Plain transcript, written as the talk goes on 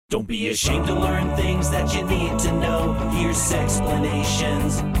Don't be ashamed to learn things that you need to know. Here's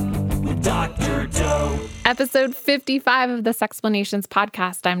Sexplanations with Dr. Doe. Episode 55 of the Sexplanations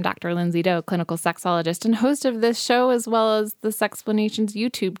podcast. I'm Dr. Lindsay Doe, clinical sexologist and host of this show, as well as the Sexplanations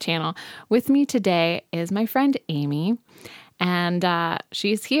YouTube channel. With me today is my friend Amy, and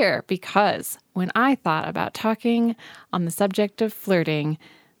she's here because when I thought about talking on the subject of flirting,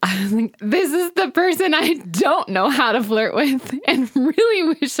 I was like, this is the person I don't know how to flirt with and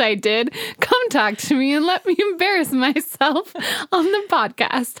really wish I did. Come talk to me and let me embarrass myself on the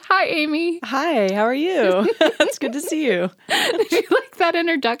podcast. Hi, Amy. Hi, how are you? It's good to see you. Did you like that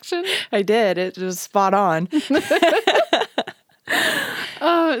introduction? I did. It was spot on.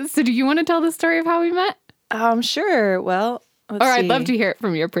 So do you want to tell the story of how we met? Sure. Well, let's see. I'd love to hear it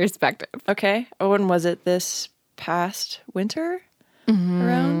from your perspective. Okay. When was it? This past winter?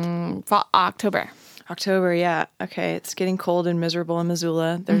 Around? Fall, October. October, yeah. Okay. It's getting cold and miserable in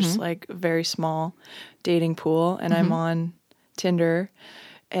Missoula. There's like a very small dating pool, and I'm on Tinder.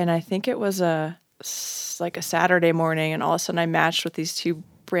 And I think it was like a Saturday morning, and all of a sudden I matched with these two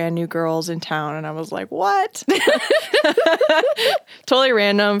brand new girls in town, and I was like, what? Totally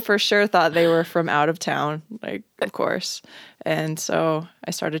random. For sure thought they were from out of town, like, of course. And so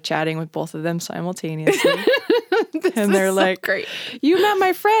I started chatting with both of them simultaneously. And they're like, great. You met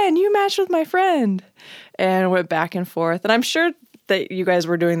my friend. You matched with my friend. And went back and forth. And I'm sure that you guys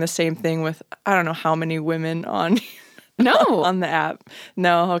were doing the same thing with, I don't know how many women on on the app.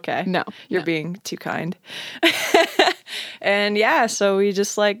 No? Okay. No. You're being too kind. And yeah, so we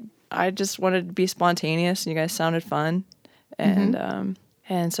just I just wanted to be spontaneous, and you guys sounded fun. And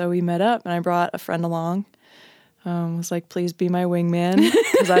so we met up, and I brought a friend along. Was like, please be my wingman,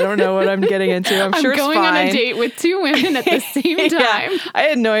 because I don't know what I'm getting into. I'm sure it's fine. I'm going on a date with two women at the same time. Yeah, I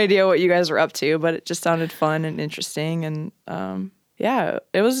had no idea what you guys were up to, but it just sounded fun and interesting. And yeah,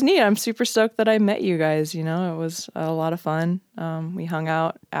 it was neat. I'm super stoked that I met you guys. You know, it was a lot of fun. We hung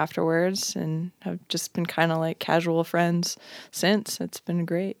out afterwards and have just been kind of like casual friends since. It's been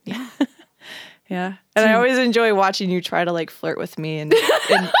great. Yeah. Yeah. And I always enjoy watching you try to like flirt with me and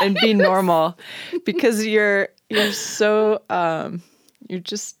be normal, because you're so, you're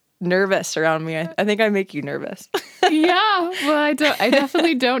just nervous around me. I think I make you nervous. Yeah. Well, I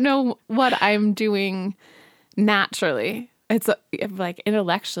definitely don't know what I'm doing naturally. It's like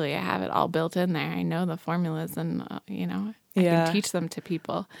intellectually, I have it all built in there. I know the formulas and, I can teach them to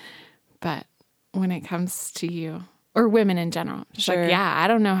people. But when it comes to you, or women in general. Just sure. like, yeah, I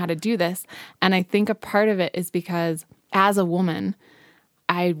don't know how to do this. And I think a part of it is because as a woman,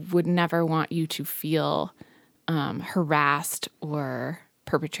 I would never want you to feel harassed or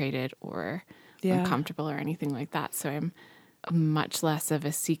perpetrated or uncomfortable or anything like that. So I'm much less of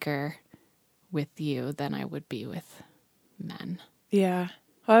a seeker with you than I would be with men. Yeah.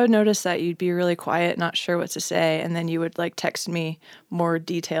 Well, I would notice that you'd be really quiet, not sure what to say, and then you would like text me more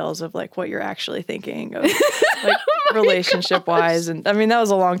details of like what you're actually thinking of, like relationship wise. And I mean, that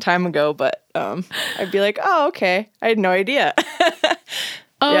was a long time ago, but I'd be like, oh, okay. I had no idea.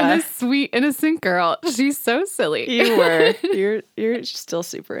 This sweet, innocent girl. She's so silly. You were. You're still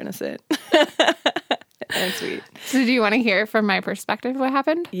super innocent. And sweet. So do you want to hear from my perspective what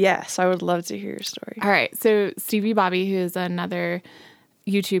happened? Yes, I would love to hear your story. All right. So Stevie Bobby, who's another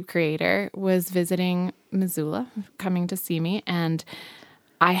YouTube creator, was visiting Missoula, coming to see me, and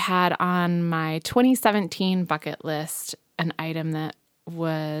I had on my 2017 bucket list an item that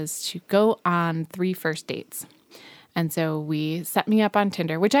was to go on 3 first dates. And so we set me up on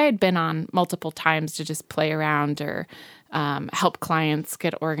Tinder, which I had been on multiple times to just play around or help clients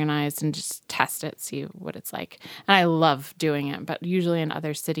get organized and just test it, see what it's like. And I love doing it, but usually in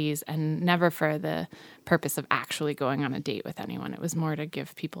other cities and never for the purpose of actually going on a date with anyone. It was more to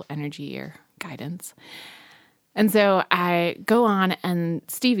give people energy or guidance. And so I go on, and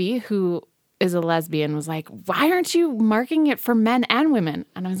Stevie, who is a lesbian, was like, why aren't you marking it for men and women?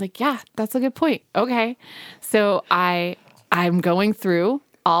 And I was like, yeah, that's a good point. Okay. So I'm going through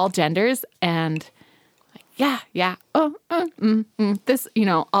all genders and yeah. This,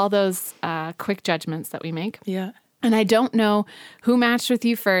 all those quick judgments that we make. Yeah. And I don't know who matched with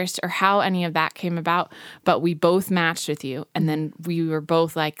you first or how any of that came about, but we both matched with you. And then we were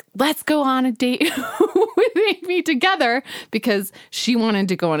both like, let's go on a date with Amy together, because she wanted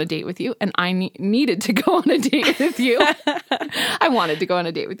to go on a date with you and I needed to go on a date with you. I wanted to go on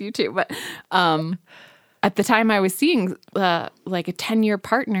a date with you too. But at the time I was seeing like a 10-year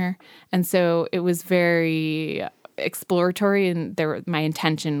partner. And so it was very exploratory, and my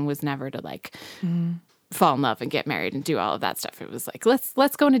intention was never to like fall in love and get married and do all of that stuff. It was like,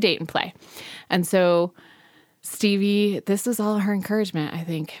 let's go on a date and play. And so Stevie, this was all her encouragement, I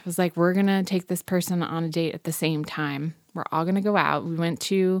think. It was like, we're going to take this person on a date at the same time. We're all going to go out. We went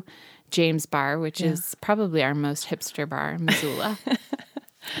to James Bar, which is probably our most hipster bar in Missoula.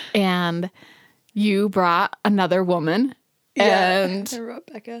 And you brought another woman. And I wrote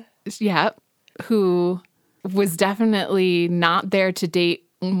Becca. yeah, who was definitely not there to date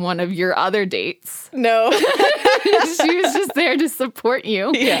one of your other dates. No. She was just there to support you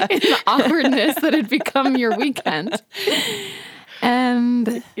in the awkwardness that had become your weekend.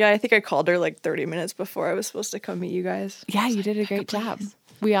 And Yeah, I think I called her like 30 minutes before I was supposed to come meet you guys. yeah, you did a great job.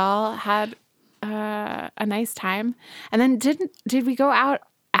 We all had a nice time. And then did we go out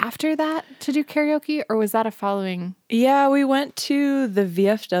after that to do karaoke, or was that a following Yeah, we went to the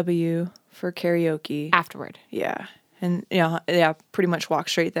VFW for karaoke. afterward? Yeah. And pretty much walked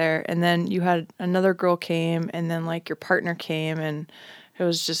straight there. And then you had another girl came, and then like your partner came, and it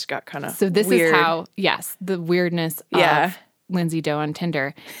was just got kind of So this weird. is how, yes, the weirdness of Lindsay Doe on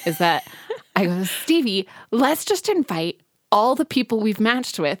Tinder is that I go, Stevie, let's just invite all the people we've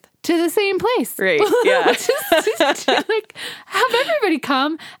matched with to the same place. Right, yeah. just like have everybody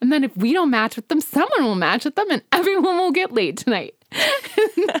come, and then if we don't match with them, someone will match with them, and everyone will get laid tonight.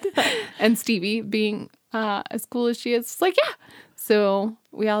 And Stevie, being as cool as she is, was like, yeah. So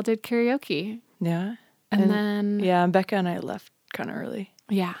we all did karaoke. Yeah. And then, Yeah, and Becca and I left kind of early,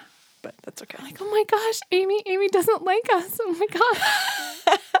 yeah. but that's okay. Like, oh my gosh, Amy doesn't like us. Oh my gosh.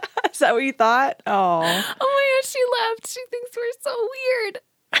 Is that what you thought? Oh. Oh my gosh, she left. She thinks we're so weird.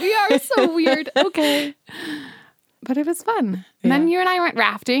 We are so weird. Okay. But it was fun. And then you and I went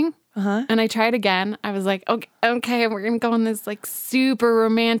rafting. And I tried again. I was like, okay, we're going to go on this like super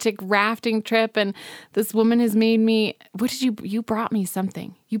romantic rafting trip. And this woman has made me, you brought me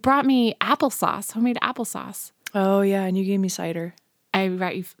something. You brought me applesauce, homemade applesauce. Oh, yeah, and you gave me cider. I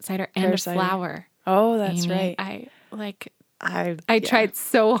brought you cider and Pear a cider. flower. Oh, that's Amy. right. I tried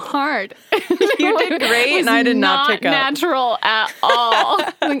so hard. You did great, and I did not pick up. Natural at all.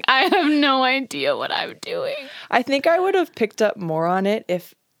 Like, I have no idea what I'm doing. I think I would have picked up more on it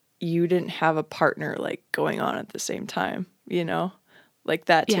if you didn't have a partner like going on at the same time, you know? Like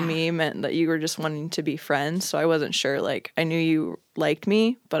that to me meant that you were just wanting to be friends. So I wasn't sure. Like I knew you liked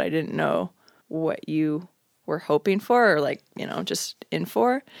me, but I didn't know what you were hoping for or like, you know, just in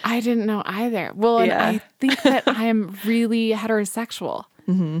for. I didn't know either. Well, and I think that I am really heterosexual.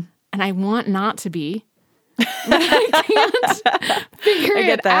 And I want not to be. But I can't figure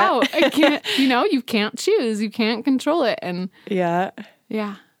it out. I can't, you can't choose. You can't control it. And Yeah.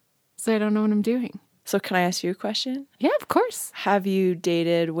 So I don't know what I'm doing. So can I ask you a question? Yeah, of course. Have you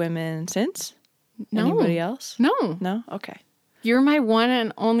dated women since? No. Anybody else? No. No? Okay. You're my one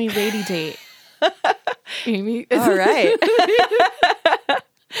and only lady date. Amy. All right.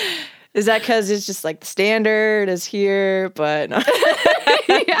 Is that because it's just like the standard is here, but no.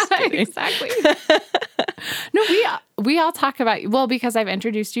 Yeah, exactly. No, we all talk about, well, because I've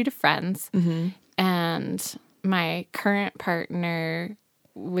introduced you to friends, and my current partner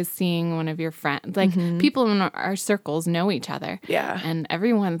was seeing one of your friends. Like, people in our circles know each other. Yeah. And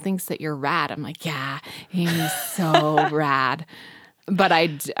everyone thinks that you're rad. I'm like, yeah, Amy's so rad. But I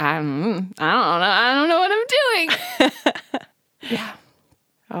don't know. I don't know what I'm doing. Yeah.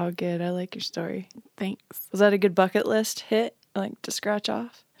 Oh, good. I like your story. Thanks. Was that a good bucket list hit, like to scratch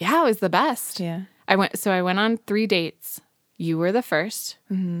off? Yeah, it was the best. Yeah. I went on 3 dates. You were the first,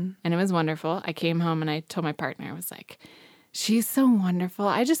 and it was wonderful. I came home and I told my partner, I was like, she's so wonderful.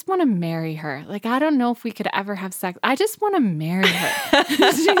 I just want to marry her. Like, I don't know if we could ever have sex. I just want to marry her.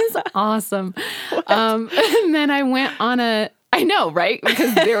 She's awesome. And then I went on I know, right?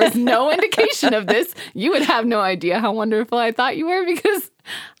 Because there was no indication of this. You would have no idea how wonderful I thought you were because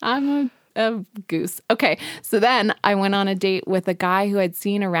I'm a goose. Okay. So then I went on a date with a guy who I'd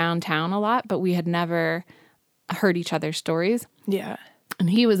seen around town a lot, but we had never heard each other's stories. Yeah. And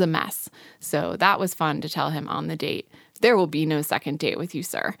he was a mess. So that was fun to tell him on the date. There will be no second date with you,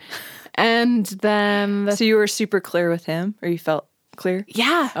 sir. And then So you were super clear with him, or you felt clear?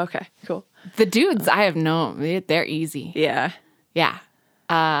 yeah, Okay, cool. the dudes I have known, they're easy. Yeah. Yeah.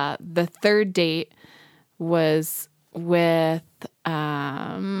 The third date was with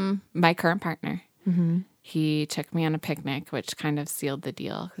my current partner. He took me on a picnic, which kind of sealed the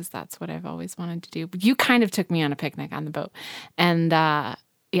deal because that's what I've always wanted to do. But you kind of took me on a picnic on the boat. And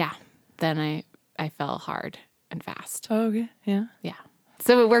then I fell hard and fast. Oh, okay. Yeah. Yeah.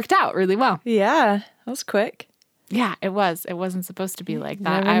 So it worked out really well. Yeah. That was quick. Yeah, it was. It wasn't supposed to be like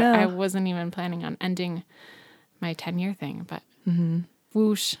that. never know. I wasn't even planning on ending my 10-year thing, but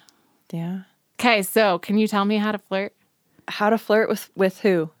whoosh. Yeah. Okay, so can you tell me how to flirt? How to flirt with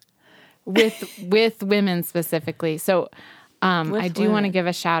who? with women specifically. So I do want to women. give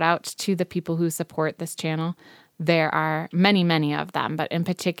a shout out to the people who support this channel. There are many, many of them, but in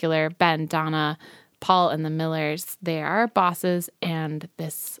particular, Ben, Donna, Paul, and the Millers. They are our bosses, and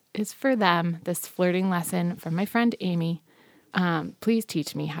this is for them. This flirting lesson from my friend Amy. Please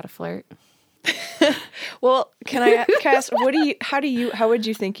teach me how to flirt. Well, can I ask, how would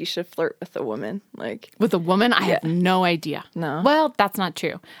you think you should flirt with a woman? Like, With a woman, I have no idea. No? Well, that's not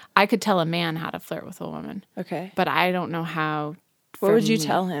true. I could tell a man how to flirt with a woman, okay. but I don't know how. What would you me.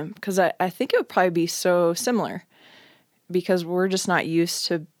 tell him? Because I think it would probably be so similar because we're just not used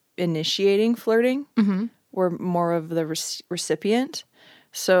to initiating flirting. Mm-hmm. We're more of the recipient.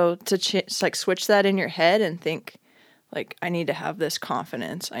 So to like switch that in your head and think, like, I need to have this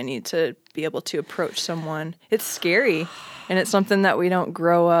confidence. I need to be able to approach someone. It's scary. And it's something that we don't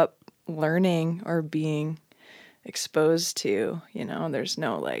grow up learning or being exposed to. You know, there's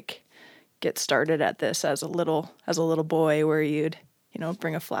no like get started at this as a little boy where you'd, you know,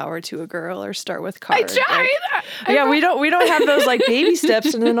 bring a flower to a girl or start with cards. Yeah, we don't have those like baby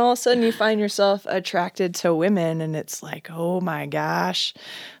steps, and then all of a sudden you find yourself attracted to women, and it's like, oh my gosh,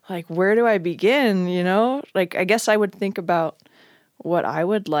 like where do I begin? You know, like I guess I would think about what I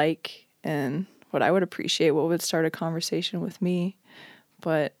would like and what I would appreciate, what would start a conversation with me.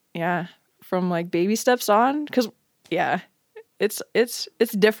 But yeah, from like baby steps on, because yeah, it's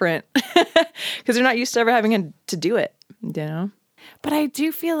different because you're not used to ever having to do it, you know. But I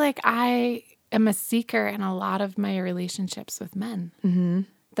do feel like I am a seeker in a lot of my relationships with men. Mm-hmm.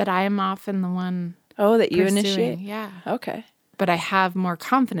 That I am often the one. Oh, that you pursuing. initiate? Yeah. Okay. But I have more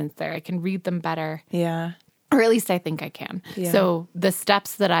confidence there. I can read them better. Yeah. Or at least I think I can. Yeah. So the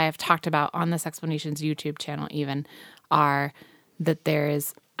steps that I have talked about on this Explanations YouTube channel even are that there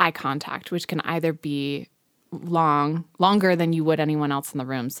is eye contact, which can either be longer than you would anyone else in the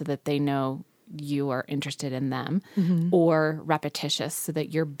room so that they know you are interested in them, or repetitious so that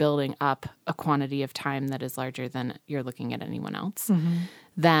you're building up a quantity of time that is larger than you're looking at anyone else.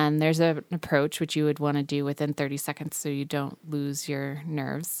 Then there's an approach which you would want to do within 30 seconds so you don't lose your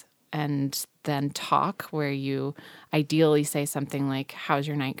nerves. And then talk, where you ideally say something like, how's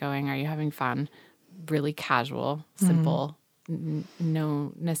your night going? Are you having fun? Really casual, simple,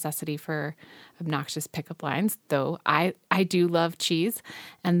 no necessity for obnoxious pickup lines, though I do love cheese.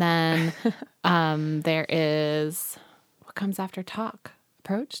 And then there is, what comes after talk?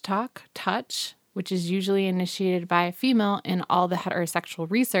 Approach, talk, touch, which is usually initiated by a female in all the heterosexual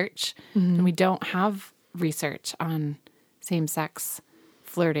research. And we don't have research on same-sex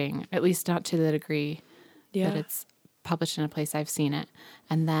flirting, at least not to the degree that it's published in a place I've seen it.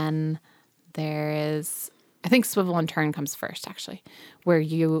 And then there is, I think swivel and turn comes first, actually, where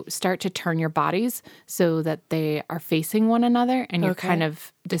you start to turn your bodies so that they are facing one another and you're kind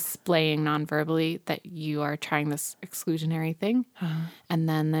of displaying nonverbally that you are trying this exclusionary thing. And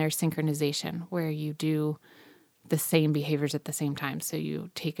then there's synchronization, where you do the same behaviors at the same time. So you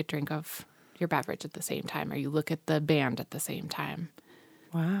take a drink of your beverage at the same time, or you look at the band at the same time.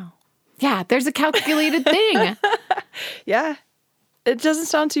 Wow. Yeah, there's a calculated thing. Yeah. It doesn't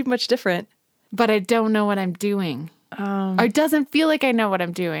sound too much different. But I don't know what I'm doing. Or it doesn't feel like I know what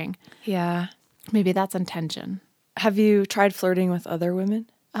I'm doing. Yeah. Maybe that's intention. Have you tried flirting with other women?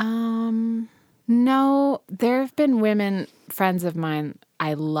 No, there have been women, friends of mine,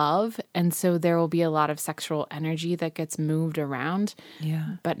 I love. And so there will be a lot of sexual energy that gets moved around.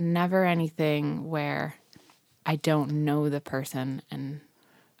 Yeah. But never anything where I don't know the person and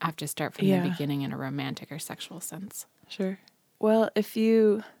I have to start from the beginning in a romantic or sexual sense. Sure. Well, if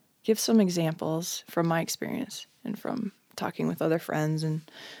you give some examples from my experience and from talking with other friends, and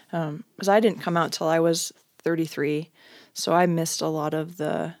because I didn't come out till I was 33, so I missed a lot of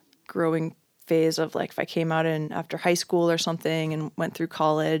the growing phase of like if I came out in after high school or something and went through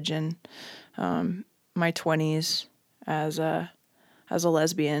college and my 20s as a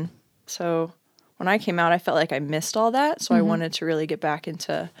lesbian. So when I came out, I felt like I missed all that. So I wanted to really get back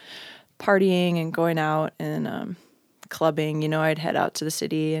into partying and going out and clubbing. You know, I'd head out to the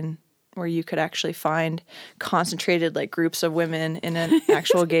city and where you could actually find concentrated like groups of women in an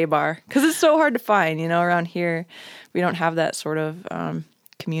actual gay bar, because it's so hard to find. You know, around here, we don't have that sort of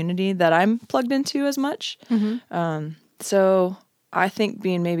community that I'm plugged into as much. So I think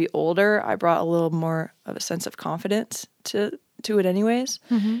being maybe older, I brought a little more of a sense of confidence to it anyways,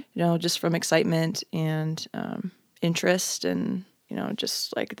 you know, just from excitement and interest and, you know,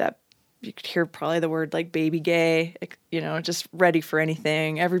 just like that. You could hear probably the word like baby gay, you know, just ready for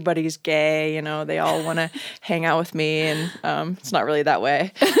anything. Everybody's gay, you know, they all want to hang out with me. And it's not really that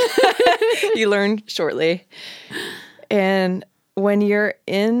way. You learn shortly. And when you're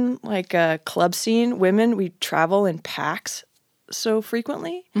in like a club scene, women, we travel in packs so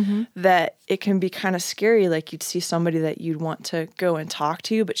frequently that it can be kind of scary. Like you'd see somebody that you'd want to go and talk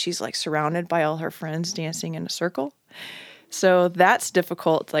to, but she's like surrounded by all her friends dancing in a circle. So that's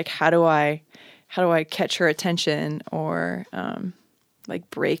difficult. Like, how do I catch her attention or like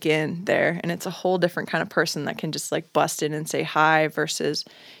break in there? And it's a whole different kind of person that can just like bust in and say hi versus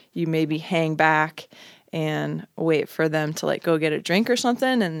you maybe hang back and wait for them to like go get a drink or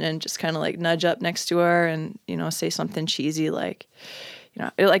something and then just kind of like nudge up next to her and, you know, say something cheesy like, you know,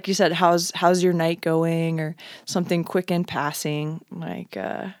 like you said, how's your night going, or something quick in passing. Like,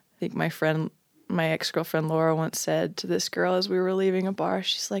 I think my ex-girlfriend Laura once said to this girl as we were leaving a bar,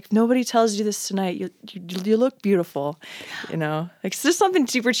 she's like, nobody tells you this tonight. You look beautiful. You know, like it's just something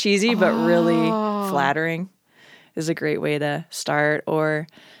super cheesy, but really flattering is a great way to start. Or,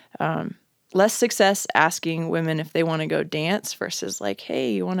 less success asking women if they want to go dance versus like,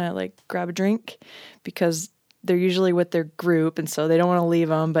 hey, you want to like grab a drink, because they're usually with their group. And so they don't want to leave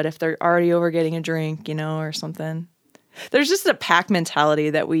them. But if they're already over getting a drink, you know, or something, there's just a pack mentality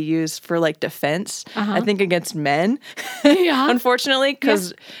that we use for like defense, I think, against men, unfortunately,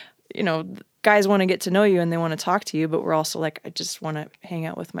 because, you know, guys want to get to know you and they want to talk to you, but we're also like, I just want to hang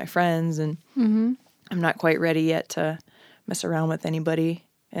out with my friends and I'm not quite ready yet to mess around with anybody.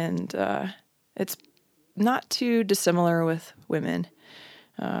 And it's not too dissimilar with women.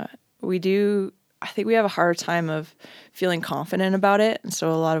 I think we have a harder time of feeling confident about it. And so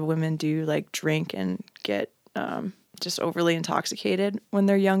a lot of women do like drink and get just overly intoxicated when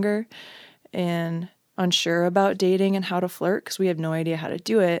they're younger and unsure about dating and how to flirt because we have no idea how to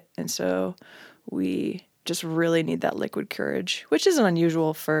do it. And so we just really need that liquid courage, which isn't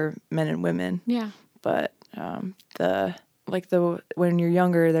unusual for men and women. Yeah. But when you're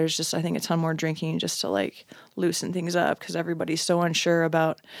younger, there's just, I think, a ton more drinking just to like loosen things up because everybody's so unsure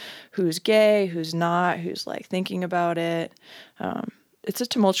about who's gay, who's not, who's like thinking about it. It's a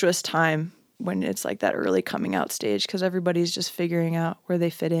tumultuous time when it's like that early coming out stage because everybody's just figuring out where they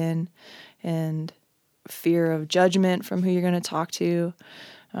fit in, and fear of judgment from who you're going to talk to,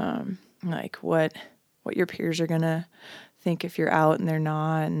 like what your peers are going to think if you're out and they're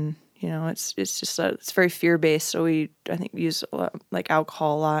not, and you know, it's just it's very fear-based. So I think we use a lot, like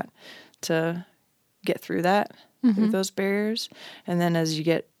alcohol a lot to get through that, through those barriers. And then as you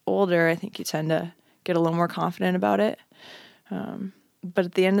get older, I think you tend to get a little more confident about it. But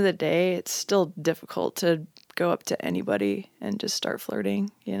at the end of the day, it's still difficult to go up to anybody and just start flirting,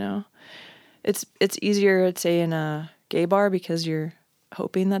 you know. It's easier, I'd say, in a gay bar because you're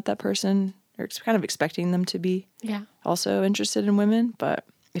hoping that person, or kind of expecting them to be also interested in women. But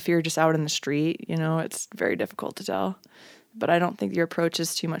if you're just out in the street, you know, it's very difficult to tell. But I don't think your approach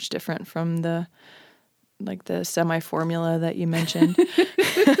is too much different from the semi-formula that you mentioned, which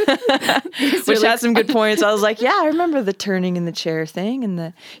had some good points. I was like, yeah, I remember the turning in the chair thing, and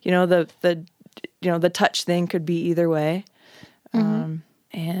the touch thing could be either way.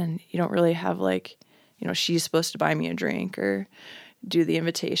 And you don't really have like, you know, she's supposed to buy me a drink or do the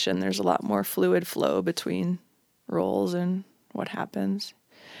invitation. There's a lot more fluid flow between roles and what happens.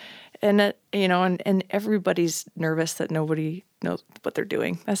 And, you know, and everybody's nervous that nobody knows what they're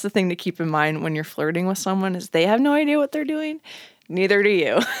doing. That's the thing to keep in mind when you're flirting with someone is they have no idea what they're doing. Neither do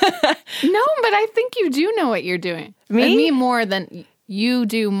you. No, but I think you do know what you're doing. Me more than you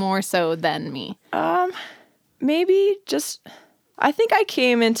do, more so than me. Maybe just, I think I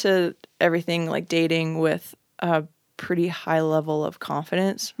came into everything like dating with a pretty high level of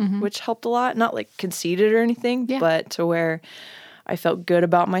confidence, which helped a lot. Not like conceited or anything, but to where I felt good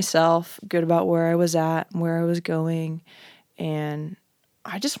about myself, good about where I was at and where I was going. And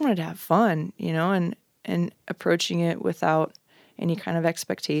I just wanted to have fun, you know, and approaching it without any kind of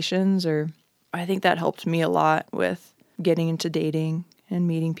expectations. Or I think that helped me a lot with getting into dating and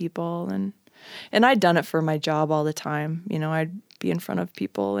meeting people. And I'd done it for my job all the time. You know, I'd be in front of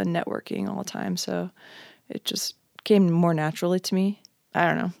people and networking all the time. So it just came more naturally to me. I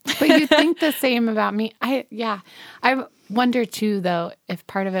don't know. But you think the same about me? I wonder too, though, if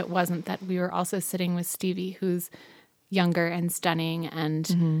part of it wasn't that we were also sitting with Stevie, who's younger and stunning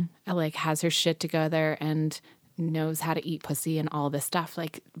and like has her shit together and knows how to eat pussy and all this stuff,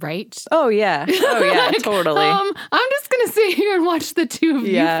 like, right? Oh yeah, like, totally. I'm just gonna sit here and watch the two of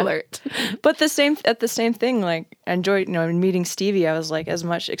you flirt. But the same thing, like, I enjoyed, you know, meeting Stevie. I was like, as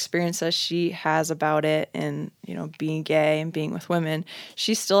much experience as she has about it, and you know, being gay and being with women,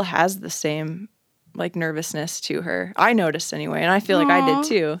 she still has the same like nervousness to her. I noticed anyway, and I feel like I did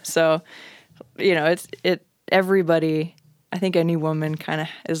too. So, you know, everybody. I think any woman kind of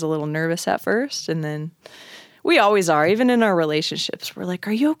is a little nervous at first, and then We always are, even in our relationships. We're like,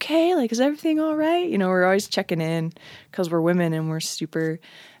 are you okay? Like, is everything all right? You know, we're always checking in because we're women and we're super,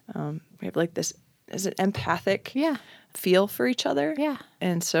 we have like this, is it empathic feel for each other? Yeah.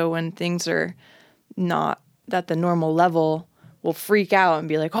 And so when things are not at the normal level, we'll freak out and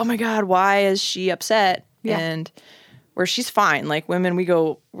be like, oh my God, why is she upset? Yeah. And where she's fine. Like women,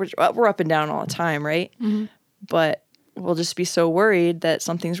 we're up and down all the time, right? Mm-hmm. But we'll just be so worried that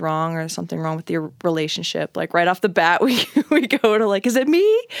something's wrong or something wrong with your relationship. Like right off the bat, we go to like, is it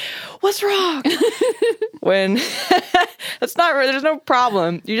me? What's wrong? When that's not, there's no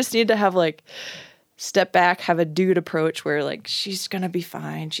problem. You just need to have like step back, have a dude approach where like, she's going to be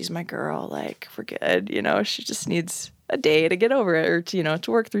fine. She's my girl. Like we're good. You know, she just needs a day to get over it or to, you know,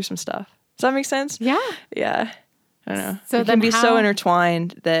 to work through some stuff. Does that make sense? Yeah. Yeah. I don't know. So it can be so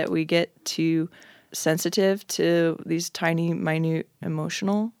intertwined that we get too sensitive to these tiny, minute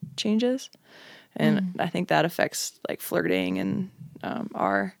emotional changes. And I think that affects like flirting and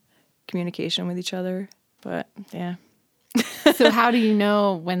our communication with each other. But yeah. So how do you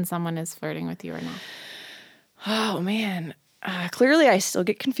know when someone is flirting with you or not? Oh, man. Clearly, I still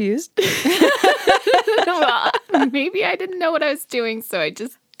get confused. Well, maybe I didn't know what I was doing, so I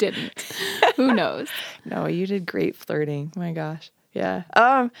just didn't. Who knows? No, you did great flirting. My gosh. Yeah.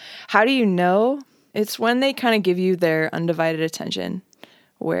 How do you know? It's when they kind of give you their undivided attention,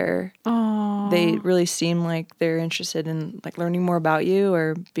 where they really seem like they're interested in like learning more about you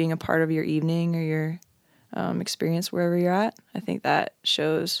or being a part of your evening or your experience wherever you're at. I think that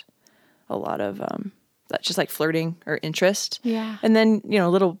shows a lot of that's just like flirting or interest. Yeah. And then, you know,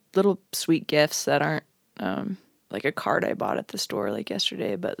 little sweet gifts that aren't like a card I bought at the store like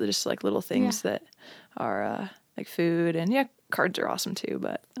yesterday, but just like little things that are like food. And yeah, cards are awesome too,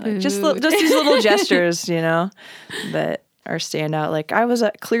 but like just these little gestures, you know, that are stand out. Like I was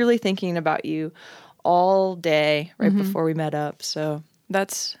clearly thinking about you all day right before we met up. So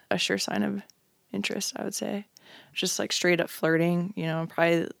that's a sure sign of interest, I would say. Just like straight up flirting, you know,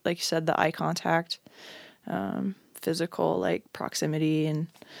 probably like you said, the eye contact, physical like proximity and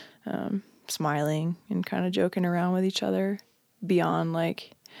smiling and kind of joking around with each other beyond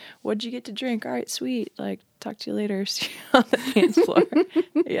like, what'd you get to drink? All right, sweet. Like, talk to you later. See you on the dance floor.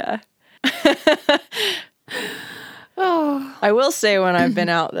 Yeah. I will say when I've been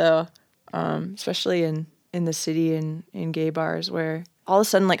out though, especially in the city and in gay bars where all of a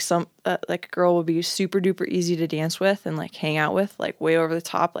sudden like like a girl will be super duper easy to dance with and like hang out with, like way over the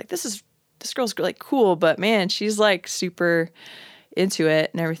top. Like this girl's like cool, but man, she's like super into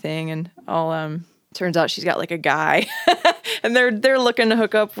it and everything. And all turns out she's got like a guy and they're looking to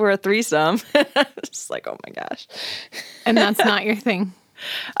hook up for a threesome. It's like, oh my gosh. And that's not your thing.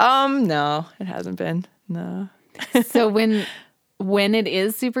 No, it hasn't been. No. So when it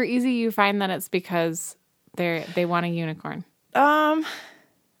is super easy, you find that it's because they want a unicorn.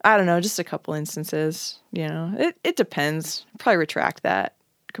 I don't know, just a couple instances, you know. It depends. Probably retract that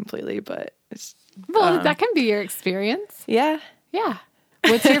completely, but it's well, that can be your experience. Yeah. Yeah.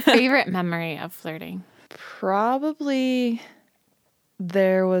 What's your favorite memory of flirting? Probably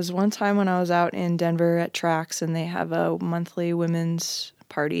there was one time when I was out in Denver at Trax and they have a monthly women's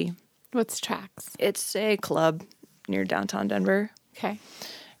party. What's Trax? It's a club near downtown Denver. Okay.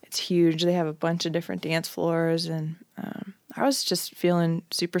 It's huge. They have a bunch of different dance floors and I was just feeling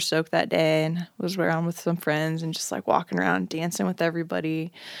super stoked that day and was around with some friends and just like walking around dancing with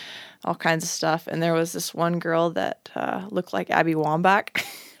everybody, all kinds of stuff. And there was this one girl that looked like Abby Wambach.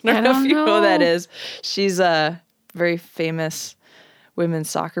 I don't know if you know who that is. She's a very famous women's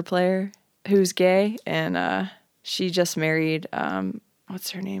soccer player who's gay. And she just married, what's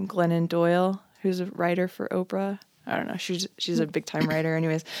her name? Glennon Doyle, who's a writer for Oprah. I don't know. She's a big time writer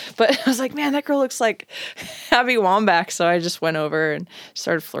anyways. But I was like, man, that girl looks like Abby Wambach. So I just went over and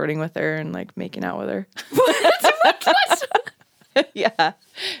started flirting with her and like making out with her. Yeah.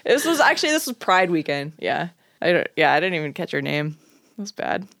 This was Pride weekend. Yeah. I didn't even catch her name. It was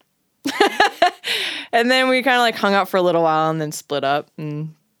bad. And then we kind of like hung out for a little while and then split up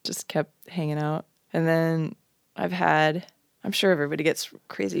and just kept hanging out. And then I'm sure everybody gets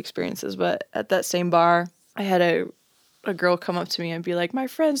crazy experiences, but at that same bar, I had a girl come up to me and be like, my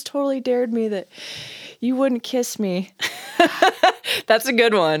friends totally dared me that you wouldn't kiss me. That's a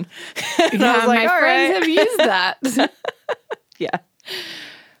good one. Yeah, like, my friends have used that. Yeah.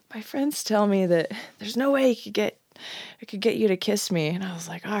 My friends tell me that there's no way I could get you to kiss me. And I was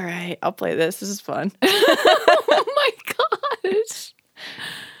like, all right, I'll play this. This is fun. Oh my gosh.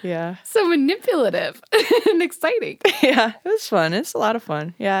 Yeah. So manipulative and exciting. Yeah, it was fun. It's a lot of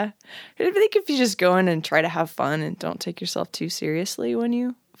fun. Yeah. I think if you just go in and try to have fun and don't take yourself too seriously when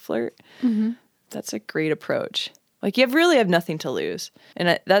you flirt, That's a great approach. Like, you really have nothing to lose.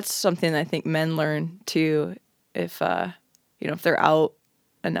 And that's something I think men learn too, if if they're out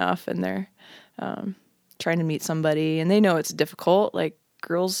enough and they're trying to meet somebody and they know it's difficult. Like,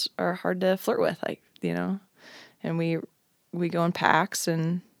 girls are hard to flirt with, like, and we go in packs,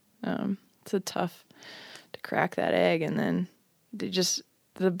 and it's a tough to crack that egg. And then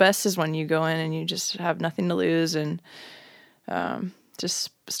the best is when you go in and you just have nothing to lose, and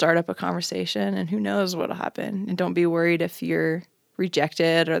just start up a conversation, and who knows what'll happen. And don't be worried if you're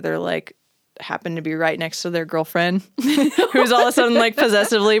rejected or they're like happen to be right next to their girlfriend who's all of a sudden like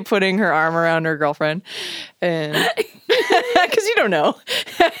possessively putting her arm around her girlfriend, and because you don't know.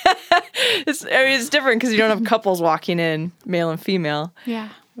 It's different because you don't have couples walking in, male and female. Yeah.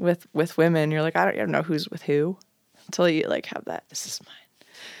 With women, you're like, I don't know who's with who until you like have that. This is mine.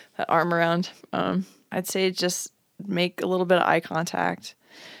 That arm around. I'd say just make a little bit of eye contact.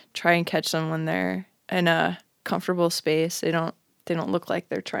 Try and catch them when they're in a comfortable space. They don't look like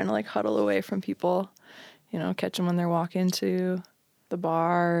they're trying to like huddle away from people. Catch them when they're walking to the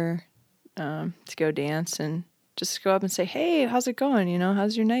bar to go dance, and just go up and say, hey, how's it going?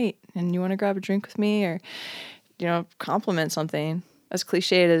 How's your night? And you want to grab a drink with me? Or, compliment something. As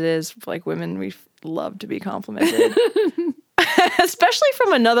cliched it is, like, women, we love to be complimented. Especially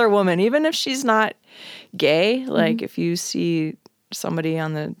from another woman, even if she's not gay. Like, if you see somebody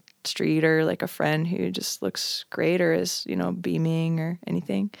on the street or like a friend who just looks great or is, beaming or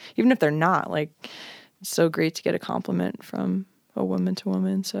anything, even if they're not, like, it's so great to get a compliment from a woman to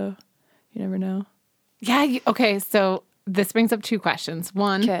woman. So you never know. Yeah. Okay. So this brings up two questions.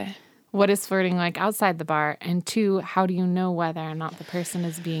 One, Okay. What is flirting like outside the bar? And two, how do you know whether or not the person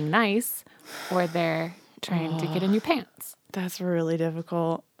is being nice or they're trying to get in your pants? That's really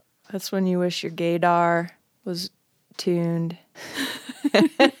difficult. That's when you wish your gaydar was tuned.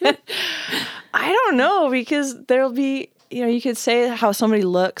 I don't know, because there'll be, you could say how somebody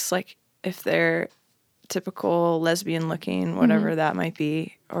looks, like if they're typical lesbian looking, whatever that might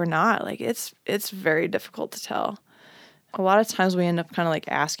be, or not. Like, it's very difficult to tell. A lot of times we end up kind of like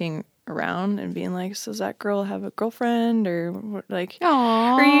asking around and being like, so does that girl have a girlfriend, or like,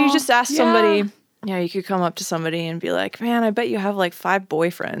 Aww, or you just ask somebody. yeah. You could come up to somebody and be like, man, I bet you have like 5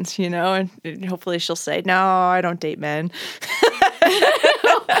 boyfriends, and hopefully she'll say, no, I don't date men.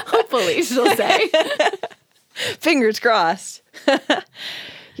 Hopefully she'll say. Fingers crossed.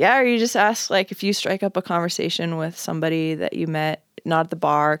 Yeah, or you just ask, like, if you strike up a conversation with somebody that you met, not at the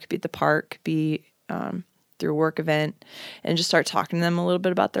bar, could be at the park, could be through a work event, and just start talking to them a little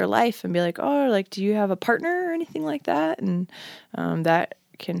bit about their life and be like, oh, like, do you have a partner or anything like that? And that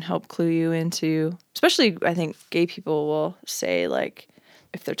can help clue you into, especially I think gay people will say, like,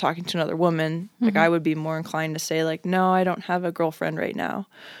 if they're talking to another woman, like, I would be more inclined to say, like, no, I don't have a girlfriend right now,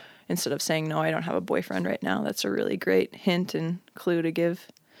 instead of saying, no, I don't have a boyfriend right now. That's a really great hint and clue to give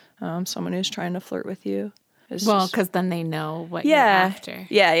someone who's trying to flirt with you. Well, because then they know what you're after.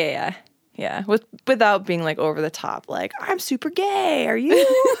 Yeah. Without being like over the top, like, I'm super gay. Are you?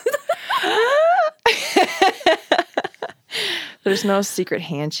 There's no secret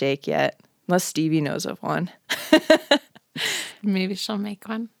handshake yet, unless Stevie knows of one. Maybe she'll make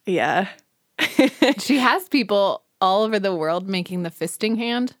one. Yeah. She has people all over the world making the fisting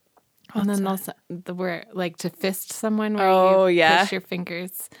hand. And then where, like, to fist someone where you push your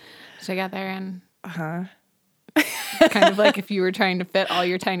fingers together and kind of like if you were trying to fit all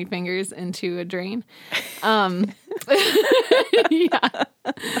your tiny fingers into a drain. Yeah.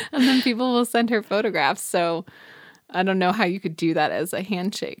 And then people will send her photographs. So I don't know how you could do that as a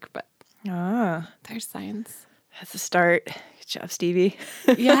handshake, but there's science. That's a start. Good job, Stevie.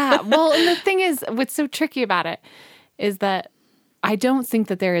 Yeah. Well, and the thing is, what's so tricky about it is that I don't think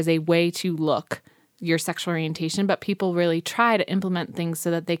that there is a way to look your sexual orientation, but people really try to implement things so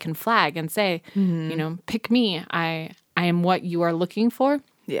that they can flag and say, pick me. I am what you are looking for.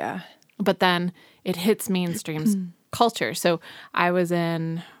 Yeah. But then it hits mainstream culture. So I was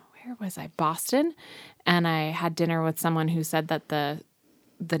in, where was I? Boston. And I had dinner with someone who said that the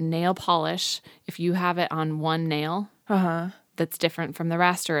nail polish, if you have it on one nail, that's different from the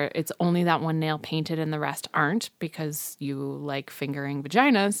rest, or it's only that one nail painted and the rest aren't because you like fingering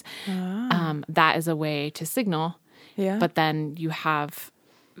vaginas, that is a way to signal. Yeah. But then you have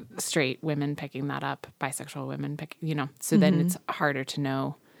straight women picking that up, bisexual women so then it's harder to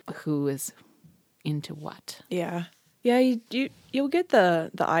know who is into what. Yeah. Yeah, you'll get the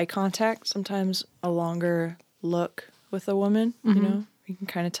eye contact, sometimes a longer look with a woman, You can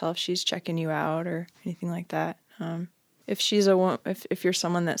kind of tell if she's checking you out or anything like that. If she's if you're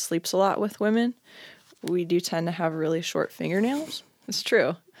someone that sleeps a lot with women, we do tend to have really short fingernails. It's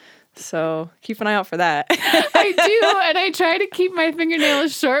true. So keep an eye out for that. I do, and I try to keep my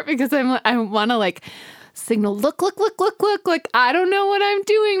fingernails short because I want to like signal, look. Like I don't know what I'm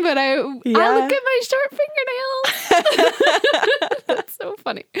doing, but I look at my short fingernails. That's so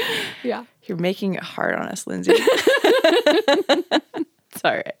funny. Yeah, You're making it hard on us, Lindsay. It's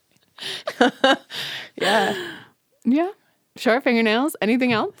all right. Yeah. Yeah. Short fingernails.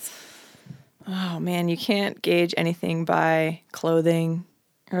 Anything else? Oh man, you can't gauge anything by clothing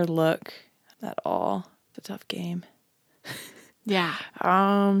or look at all. It's a tough game. Yeah.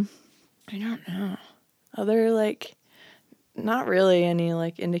 I don't know. Other like, not really any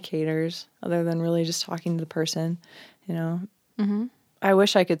like indicators other than really just talking to the person, you know. Mm-hmm. I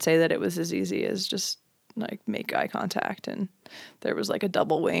wish I could say that it was as easy as just like make eye contact and there was like a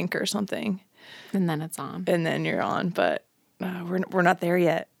double wink or something, And then it's on. and then you're on. But we're not there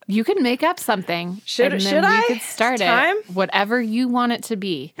yet. You can make up something. Should and then I? We could start Time? it. Whatever you want it to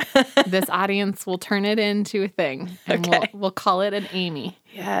be. This audience will turn it into a thing. And Okay. we'll call it an Amy.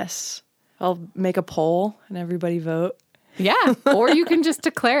 Yes, I'll make a poll and everybody vote. Yeah. Or you can just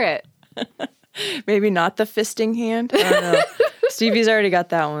declare it. Maybe not the fisting hand. I don't know. Stevie's already got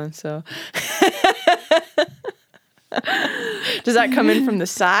that one, so. Does that come in from the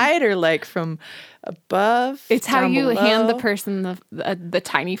side or like from above? It's how down you hand the below? person the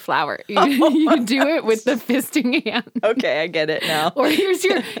tiny flower. You do it with the fisting hand. Okay, I get it now. Or here's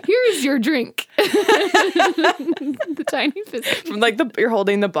your drink. The tiny fisting. From like you're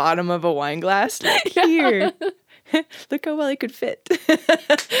holding the bottom of a wine glass. Like, here. Look how well it could fit.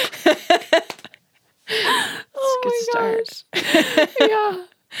 Oh Good my start. gosh. Yeah.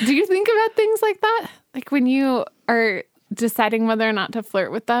 Do you think about things like that? Like when you are deciding whether or not to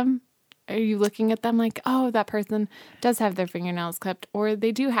flirt with them? Are you looking at them like, oh, that person does have their fingernails clipped, or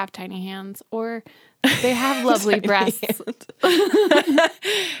they do have tiny hands, or they have lovely breasts?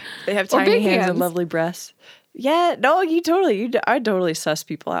 They have Or tiny big hands hands. and lovely breasts. Yeah, no, I totally suss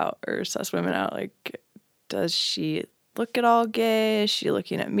people out or suss women out. Like, does she look at all gay? Is she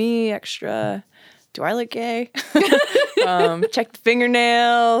looking at me extra? Do I look gay? Check the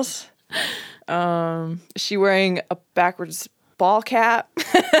fingernails. Is she wearing a backwards ball cap?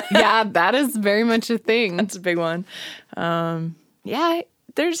 Yeah, that is very much a thing. That's a big one. Yeah,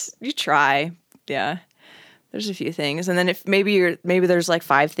 you try. Yeah. There's a few things. And then if maybe there's like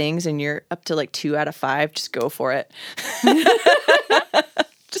 5 things and you're up to like 2 out of 5, just go for it.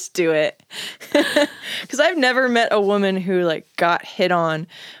 Just do it. Because I've never met a woman who like got hit on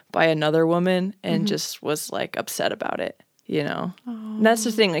by another woman and just was like upset about it, you know? And that's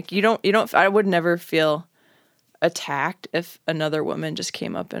the thing. Like I would never feel attacked if another woman just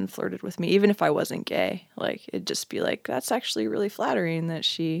came up and flirted with me, even if I wasn't gay. Like it'd just be like, that's actually really flattering that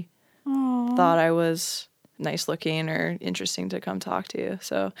she thought I was nice looking or interesting to come talk to.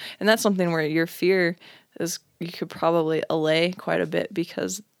 So, and that's something where your fear is, you could probably allay quite a bit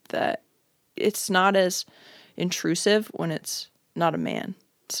because that it's not as intrusive when it's not a man.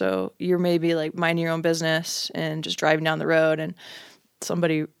 So you're maybe like minding your own business and just driving down the road and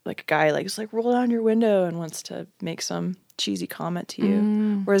somebody like a guy like is like roll down your window and wants to make some cheesy comment to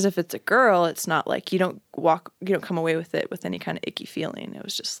you. Whereas if it's a girl, it's not like you don't come away with it with any kind of icky feeling. It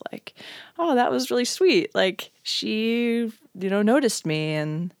was just like, oh, that was really sweet. Like she, noticed me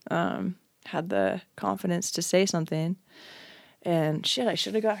and had the confidence to say something. And shit, I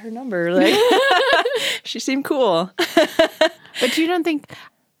should have got her number. Like she seemed cool. But you don't think,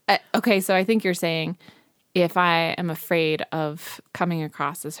 okay, so I think you're saying if I am afraid of coming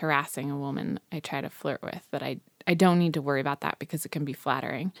across as harassing a woman I try to flirt with, that I don't need to worry about that because it can be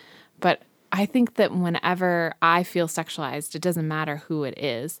flattering. But I think that whenever I feel sexualized, it doesn't matter who it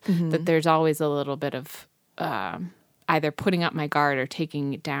is, that there's always a little bit of either putting up my guard or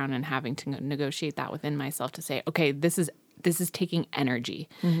taking it down and having to negotiate that within myself to say, okay, this is taking energy.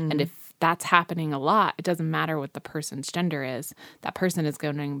 And if that's happening a lot, it doesn't matter what the person's gender is. That person is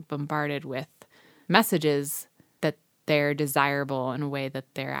getting bombarded with messages that they're desirable in a way that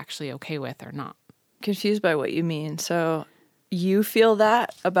they're actually okay with or not. Confused by what you mean. So you feel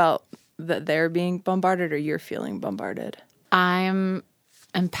that about that they're being bombarded or you're feeling bombarded? I'm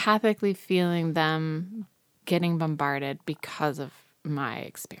empathically feeling them getting bombarded because of my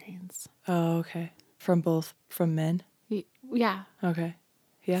experience. Oh, okay. From men? Yeah. Okay.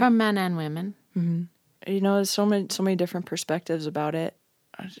 Yeah. From men and women. There's so many different perspectives about it.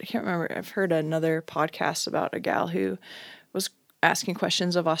 I can't remember. I've heard another podcast about a gal who was asking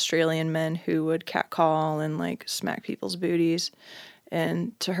questions of Australian men who would catcall and like smack people's booties.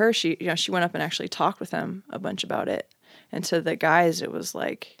 And to her, she went up and actually talked with them a bunch about it. And to the guys, it was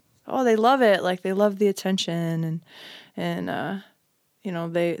like, oh, they love it. Like they love the attention and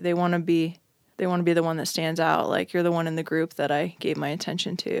they want to be the one that stands out. Like, you're the one in the group that I gave my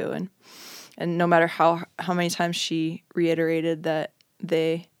attention to. And no matter how many times she reiterated that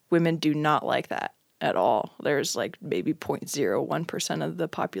women do not like that at all. There's like maybe 0.01% of the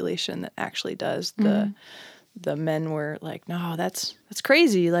population that actually does. The men were like, no, that's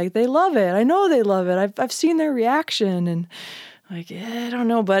crazy. Like, they love it. I know they love it. I've seen their reaction. And like, I don't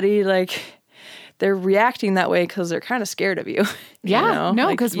know, buddy. Like, they're reacting that way because they're kind of scared of you. Yeah, no,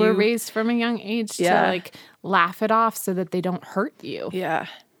 Like, because we're raised from a young age to like laugh it off so that they don't hurt you. Yeah.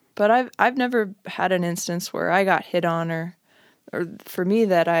 But I've never had an instance where I got hit on or for me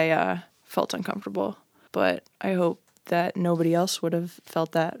that I felt uncomfortable. But I hope that nobody else would have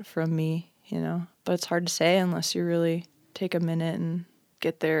felt that from me, But it's hard to say unless you really take a minute and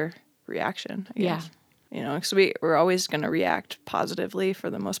get their reaction, I guess. Yeah. Because we're always going to react positively for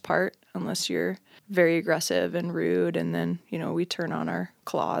the most part, unless you're very aggressive and rude. And then, we turn on our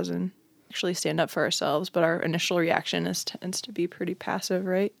claws and actually stand up for ourselves. But our initial reaction tends to be pretty passive,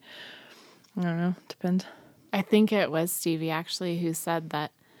 right? I don't know. Depends. I think it was Stevie actually who said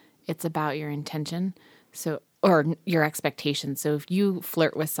that it's about your intention. Or your expectations. So if you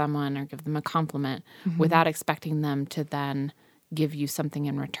flirt with someone or give them a compliment without expecting them to then give you something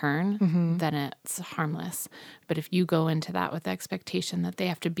in return, then it's harmless. But if you go into that with the expectation that they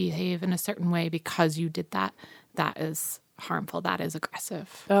have to behave in a certain way because you did that, that is harmful. That is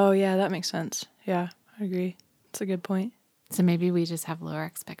aggressive. Oh, yeah, that makes sense. Yeah, I agree. That's a good point. So maybe we just have lower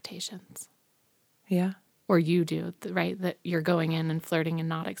expectations. Yeah. Or you do, right? That you're going in and flirting and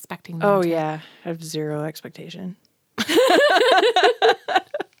not expecting them Oh, to. yeah. I have zero expectation.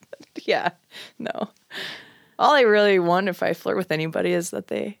 Yeah. No. All I really want if I flirt with anybody is that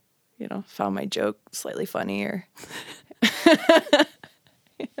they, found my joke slightly funny or... That's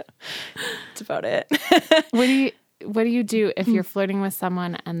about it. What do you do if you're flirting with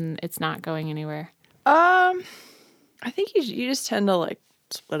someone and it's not going anywhere? I think you just tend to, like,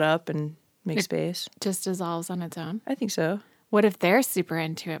 split up and make space. Just dissolves on its own? I think so. What if they're super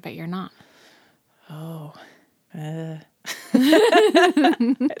into it, but you're not? Oh. I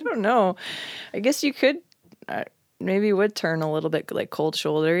don't know. I guess you could, maybe would turn a little bit, like, cold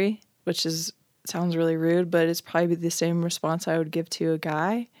shouldery, which sounds really rude, but it's probably the same response I would give to a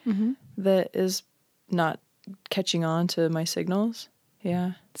guy that is not catching on to my signals.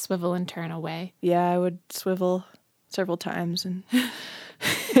 Yeah. Swivel and turn away. Yeah, I would swivel several times and...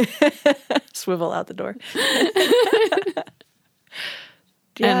 swivel out the door.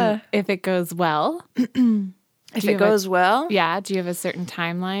 Yeah. And if it goes well. If it goes well? Yeah. Do you have a certain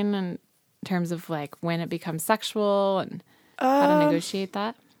timeline in terms of like when it becomes sexual and how to negotiate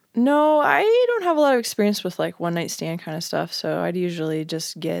that? No, I don't have a lot of experience with like one night stand kind of stuff. So I'd usually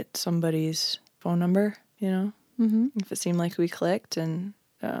just get somebody's phone number, if it seemed like we clicked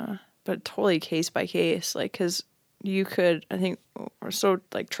but totally case by case, like, cause you could, I think we're so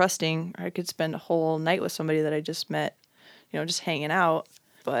like trusting. I could spend a whole night with somebody that I just met, just hanging out,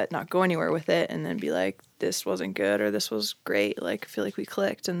 but not go anywhere with it. And then be like, this wasn't good or this was great. Like, I feel like we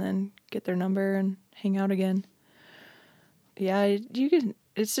clicked, and then get their number and hang out again. Yeah, you can,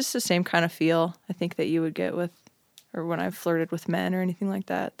 it's just the same kind of feel I think that you would get with, or when I've flirted with men or anything like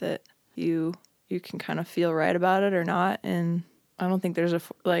that, that you can kind of feel right about it or not. And I don't think there's a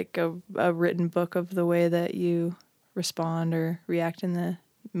written book of the way that you respond or react in the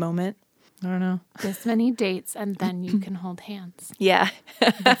moment. I don't know. This many dates, and then you can hold hands. Yeah.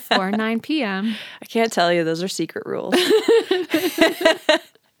 Before 9 p.m. I can't tell you. Those are secret rules.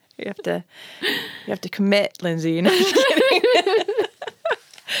 You have to commit, Lindsay. No, I'm just kidding.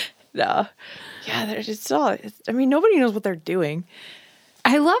 No. Yeah, nobody knows what they're doing.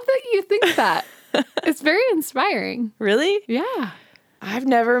 I love that you think that. It's very inspiring. Really? Yeah. I've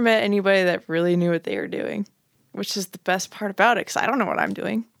never met anybody that really knew what they were doing, which is the best part about it, because I don't know what I'm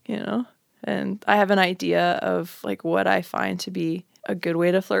doing, And I have an idea of like what I find to be a good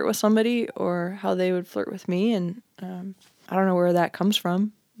way to flirt with somebody or how they would flirt with me. And I don't know where that comes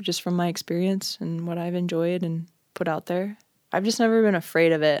from, just from my experience and what I've enjoyed and put out there. I've just never been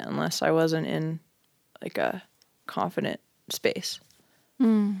afraid of it unless I wasn't in like a confident space.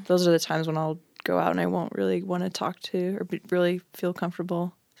 Those are the times when I'll go out and I won't really want to talk to or really feel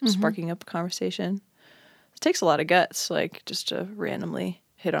comfortable sparking up a conversation. It takes a lot of guts, like just to randomly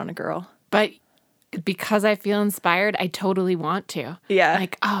hit on a girl. But because I feel inspired, I totally want to. Yeah.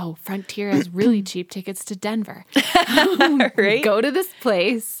 Like, oh, Frontier has really cheap tickets to Denver. Right? Go to this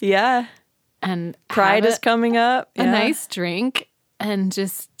place. Yeah. And Pride is coming up. A nice drink and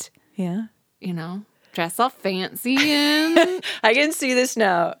just, yeah, dress all fancy and I can see this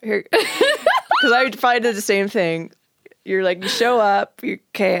now. Because I probably did the same thing. You're like, you show up.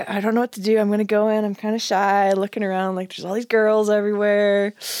 Okay, I don't know what to do. I'm going to go in. I'm kind of shy, looking around. Like, there's all these girls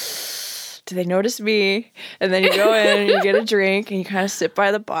everywhere. Do they notice me? And then you go in and you get a drink and you kind of sit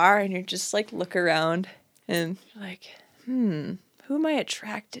by the bar and you're just like, look around and you're like, who am I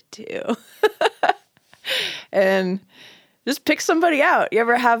attracted to? And just pick somebody out. You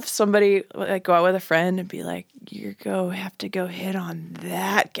ever have somebody like go out with a friend and be like, have to go hit on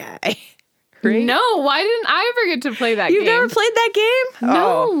that guy? Right? No, why didn't I ever get to play that You've game? never played that game? No.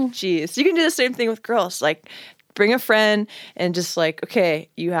 Oh, jeez. You can do the same thing with girls. Like, bring a friend and just like, okay,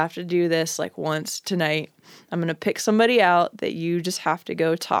 you have to do this like once tonight. I'm going to pick somebody out that you just have to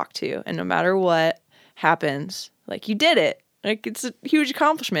go talk to. And no matter what happens, like, you did it. Like, it's a huge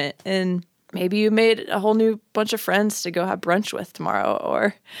accomplishment. And maybe you made a whole new bunch of friends to go have brunch with tomorrow,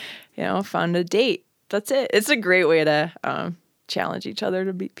 or, you know, found a date. That's it. It's a great way to challenge each other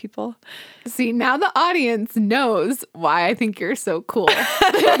to meet people. See, now the audience knows why I think you're so cool.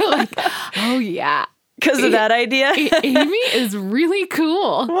 They're like, oh, yeah. Because of that idea? Amy is really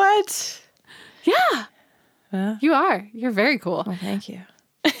cool. What? Yeah. You are. You're very cool. Well, thank you.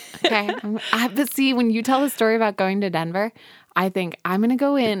 Okay. But see, when you tell the story about going to Denver, I think I'm going to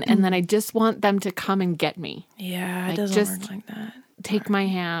go in and then I just want them to come and get me. Yeah, Like, it doesn't just work like that. Take my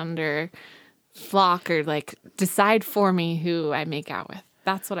hand or flock or like decide for me who I make out with.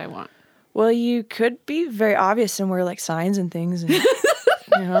 That's what I want. Well, you could be very obvious and wear like signs and things, and, you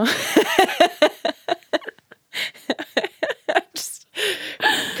know.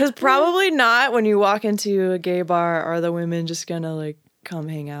 Because probably not when you walk into a gay bar are the women just gonna like come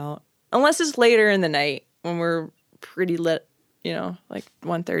hang out. Unless it's later in the night when we're pretty lit, you know, like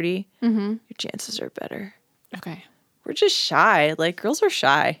 1:30. Your chances are better. Okay. We're just shy. Like, girls are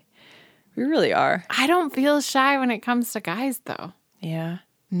shy. We really are. I don't feel shy when it comes to guys, though. Yeah.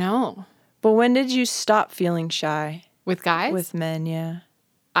 No. But when did you stop feeling shy? With guys? With men, yeah.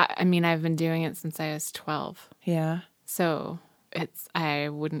 I mean, I've been doing it since I was 12. Yeah. So I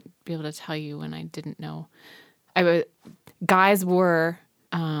wouldn't be able to tell you when I didn't know. Guys were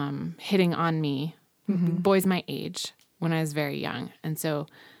hitting on me, boys my age, when I was very young. And so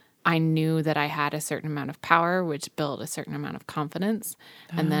I knew that I had a certain amount of power, which built a certain amount of confidence.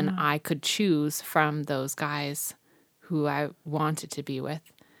 And then I could choose from those guys who I wanted to be with.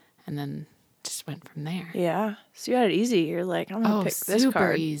 And then just went from there. Yeah. So you had it easy. You're like, I'm going to pick this super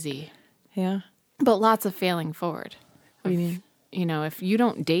card. easy. Yeah. But lots of failing forward. What do you mean? You know, if you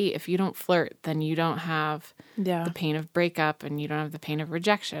don't date, if you don't flirt, then you don't have Yeah. the pain of breakup and you don't have the pain of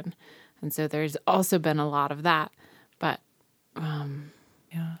rejection. And so there's also been a lot of that. But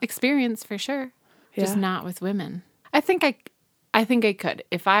experience for sure. Just Yeah. not with women. I think I could.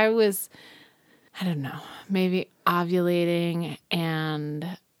 If I was, I don't know, maybe ovulating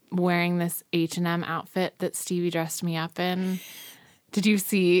and wearing this H&M outfit that Stevie dressed me up in. Did you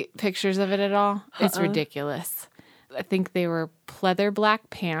see pictures of it at all? It's ridiculous. I think they were pleather black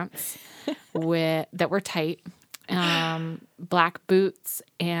pants that were tight, black boots,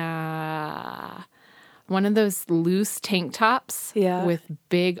 and one of those loose tank tops with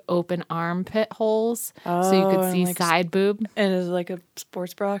big open armpit holes so you could see like side boob. And is it like a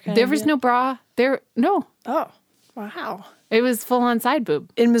sports bra kind There of was deal? no bra. No. Oh, wow. It was full on side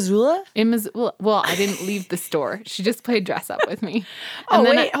boob. In Missoula? Well, I didn't leave the store. She just played dress up with me. Oh,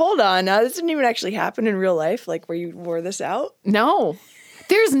 then wait, hold on. Now, this didn't even actually happen in real life, like where you wore this out? No,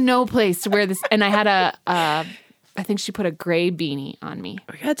 there's no place to wear this. And I had I think she put a gray beanie on me.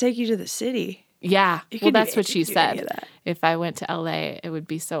 We got to take you to the city. Yeah. You Well, could that's do- what she you could do any said. of that. If I went to LA, it would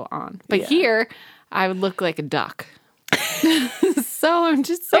be so on. But Yeah. here, I would look like a duck. So I'm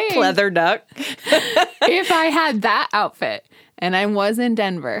just saying. Pleather duck. If I had that outfit and I was in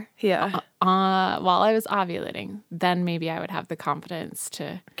Denver Yeah. while I was ovulating, then maybe I would have the confidence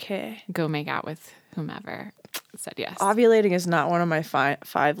to Okay. go make out with whomever said yes. Ovulating is not one of my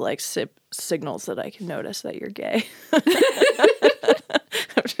five like signals that I can notice that you're gay.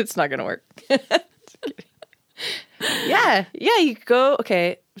 It's not gonna work. Yeah, you could go.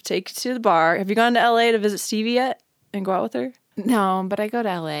 Okay, take you to the bar. Have you gone to LA to visit Stevie yet and go out with her? No, but I go to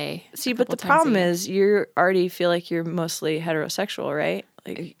LA. See, but the problem is you already feel like you're mostly heterosexual, right?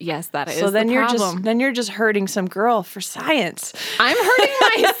 Like, yes, that is. so then the problem. you're just hurting some girl for science. I'm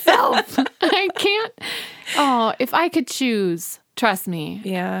hurting myself. I can't. Oh, if I could choose, trust me.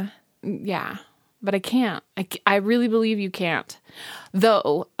 Yeah. Yeah, but I can't. I really believe you can't.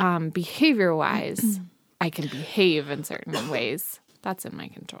 Though, behavior-wise, I can behave in certain ways. That's in my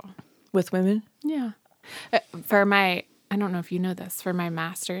control. With women? Yeah. I don't know if you know this, for my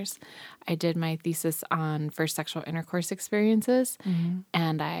master's, I did my thesis on first sexual intercourse experiences,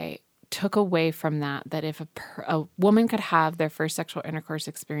 and I took away from that if a woman could have their first sexual intercourse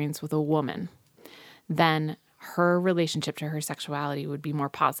experience with a woman, then her relationship to her sexuality would be more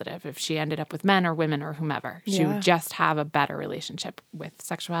positive. If she ended up with men or women or whomever, she would just have a better relationship with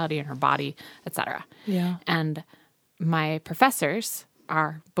sexuality and her body, etc. Yeah. And my professors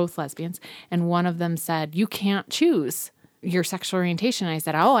are both lesbians, and one of them said, you can't choose your sexual orientation. I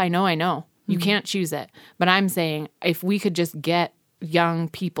said, oh, I know. You can't choose it. But I'm saying if we could just get young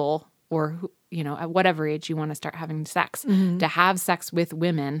people or, at whatever age you want to start having sex, to have sex with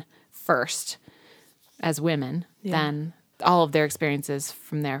women first as women, then all of their experiences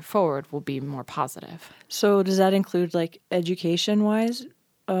from there forward will be more positive. So does that include like education-wise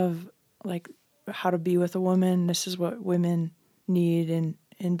of like how to be with a woman? This is what women need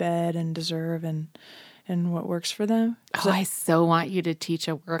in bed and deserve and what works for them? Oh, I so want you to teach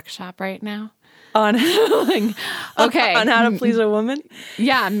a workshop right now. On Okay. on how to please a woman?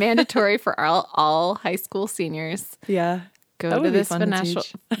 Yeah, mandatory for all high school seniors. Yeah. Go That to would be this fun to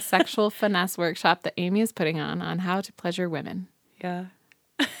teach. sexual finesse workshop that Amy is putting on how to pleasure women. Yeah.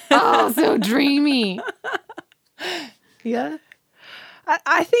 Oh, so dreamy. Yeah.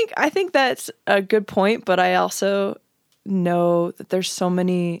 I think that's a good point, but I also know that there's so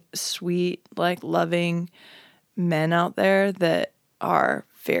many sweet, like loving men out there that are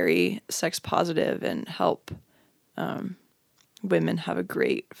very sex positive and help women have a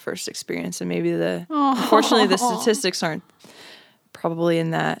great first experience. And maybe unfortunately the statistics aren't probably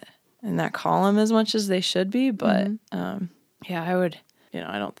in that column as much as they should be. But yeah, I would,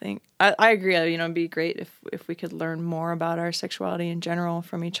 I don't think, I agree, it'd be great if we could learn more about our sexuality in general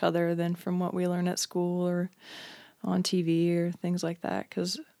from each other than from what we learn at school or on TV or things like that.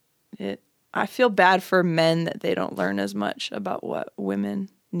 Because I feel bad for men that they don't learn as much about what women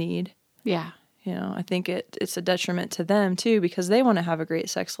need. Yeah. I think it's a detriment to them too, because they want to have a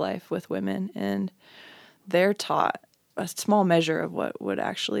great sex life with women and they're taught a small measure of what would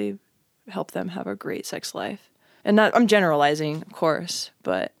actually help them have a great sex life. And I'm generalizing, of course,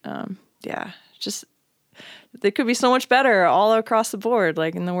 but just they could be so much better all across the board,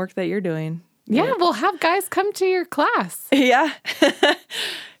 like in the work that you're doing. Yeah, we'll have guys come to your class. Yeah.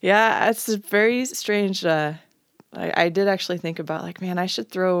 Yeah, it's very strange. I did actually think about like, man, I should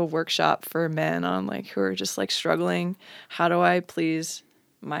throw a workshop for men on like who are just like struggling. How do I please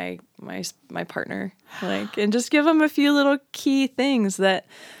my partner? Like, and just give them a few little key things that,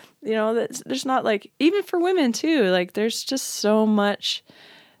 that there's not like, even for women too, like there's just so much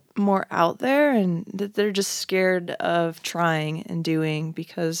more out there and that they're just scared of trying and doing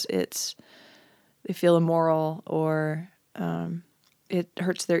because they feel immoral or, it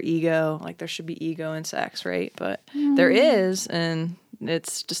hurts their ego. Like there should be ego in sex, right? But there is, and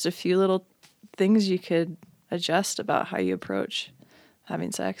it's just a few little things you could adjust about how you approach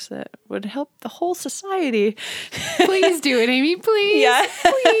having sex that would help the whole society. Please do it, Amy. Please. Yeah.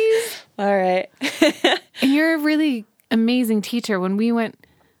 Please. All right. And you're a really amazing teacher. When we went,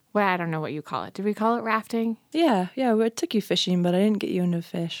 well, I don't know what you call it. Did we call it rafting? Yeah. I took you fishing, but I didn't get you into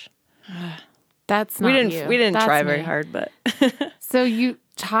fish. That's not you. We didn't That's try me. very hard, but So you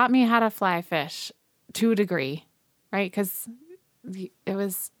taught me how to fly fish to a degree, right? Because it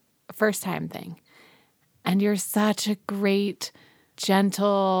was a first-time thing. And you're such a great,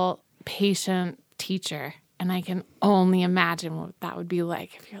 gentle, patient teacher. And I can only imagine what that would be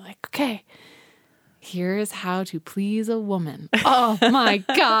like if you're like, okay, here's how to please a woman. Oh, my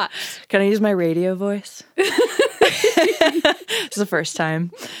gosh. Can I use my radio voice? It's the first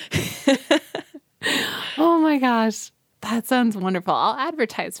time. Oh, my gosh. That sounds wonderful. I'll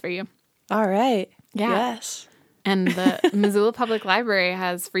advertise for you. All right. Yeah. Yes. And the Missoula Public Library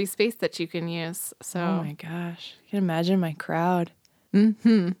has free space that you can use. So, Oh my gosh. You can imagine my crowd.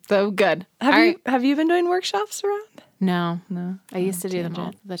 so good. Have you been doing workshops around? No. I Oh, used to do them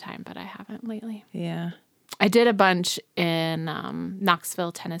all the time, but I haven't lately. Yeah. I did a bunch in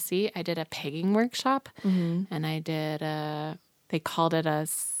Knoxville, Tennessee. I did a pegging workshop, and I did they called it a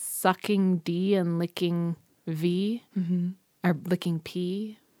sucking D and licking V, or licking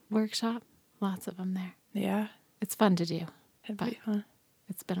P workshop. Lots of them there. Yeah. It's fun to do, but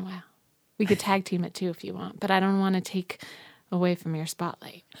it's been a while. We could tag team it too if you want, but I don't want to take away from your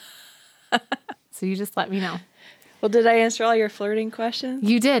spotlight. So you just let me know. Well, did I answer all your flirting questions?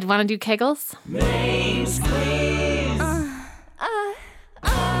 You did. Want to do Kegels? Maze Quiz.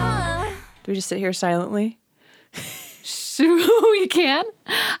 Do we just sit here silently? Sure, you can.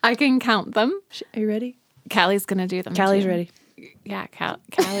 I can count them. Are you ready? Callie's going to do them. Callie's too. ready. Yeah,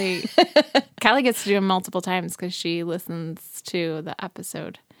 Callie. Callie gets to do them multiple times because she listens to the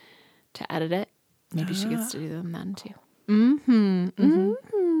episode to edit it. Maybe she gets to do them then too.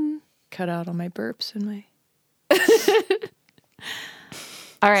 cut out all my burps and my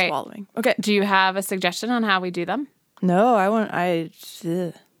All right. swallowing. Okay. Do you have a suggestion on how we do them? No,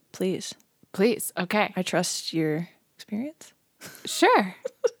 please. Please. Okay. I trust your experience. Sure.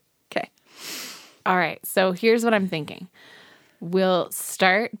 Okay. All right. So here's what I'm thinking. We'll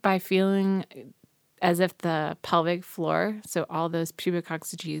start by feeling as if the pelvic floor, so all those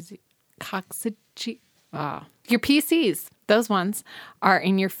pubicoccyges, your PCs, those ones are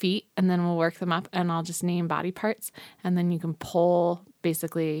in your feet, and then we'll work them up, and I'll just name body parts, and then you can pull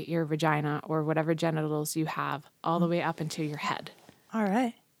basically your vagina or whatever genitals you have all the way up into your head. All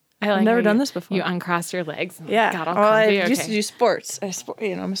right. I've never done this before. You uncross your legs. And Yeah. got all Well, I comfy. used to Okay. do sports.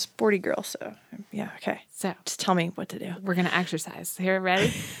 I'm a sporty girl, so yeah. Okay. So Just tell me what to do. we're going to exercise. Here,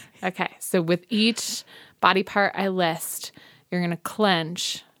 ready? Okay. So with each body part I list, you're going to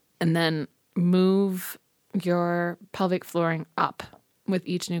clench and then move your pelvic flooring up with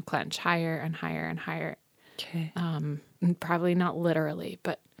each new clench, higher and higher and higher. Okay. And probably not literally,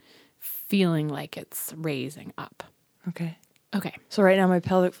 but feeling like it's raising up. Okay. Okay. So right now my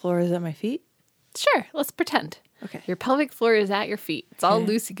pelvic floor is at my feet. Sure. Let's pretend. Okay. Your pelvic floor is at your feet. It's all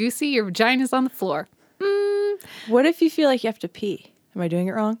Okay. loosey-goosey. Your vagina's on the floor. What if you feel like you have to pee? Am I doing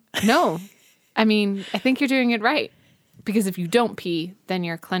it wrong? No. I mean, I think you're doing it right. Because if you don't pee, then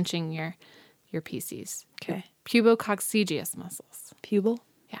you're clenching your PCs. Okay. Pubococcygeus muscles. Pubal.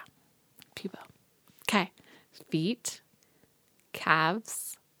 Yeah. Pubo. Okay. Feet,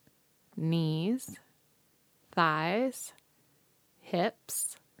 calves, knees, thighs,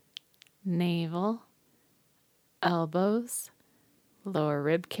 hips, navel, elbows, lower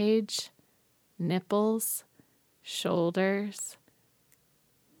rib cage, nipples, shoulders,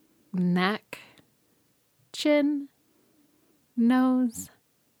 neck, chin, nose,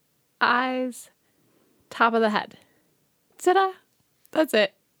 eyes, top of the head. Ta-da! That's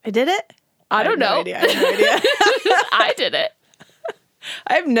it. I did it? I don't know. I have no idea. I did it.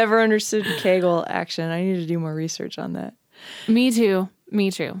 I've never understood Kegel action. I need to do more research on that. Me too. Me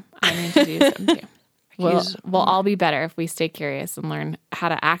too. I need to do some too. We'll all be better if we stay curious and learn how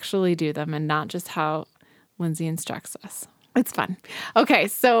to actually do them and not just how Lindsay instructs us. It's fun. Okay,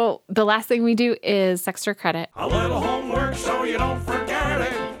 so the last thing we do is Sextra Credit. A little homework so you don't forget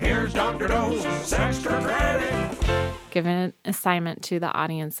it. Here's Dr. Doe's Extra Credit. Give an assignment to the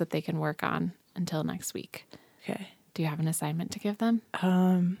audience that they can work on until next week. Okay. Do you have an assignment to give them?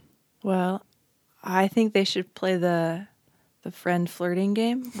 Well, I think they should play the friend flirting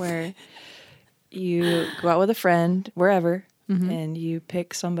game where you go out with a friend wherever and you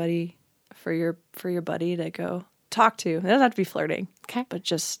pick somebody for your buddy to go talk to. It doesn't have to be flirting. Okay. But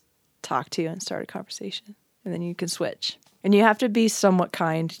just talk to and start a conversation. And then you can switch. And you have to be somewhat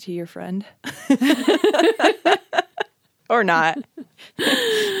kind to your friend. Or not.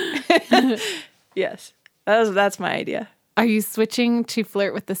 Yes. That's my idea. Are you switching to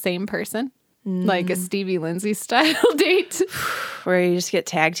flirt with the same person? Like a Stevie Lindsay style date? Where you just get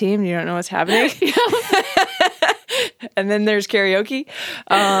tag teamed, you don't know what's happening. And then there's karaoke.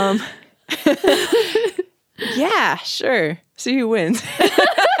 Yeah, sure. See who wins.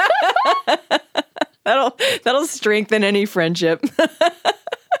 That'll strengthen any friendship.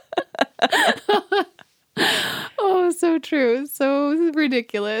 Oh, so true. So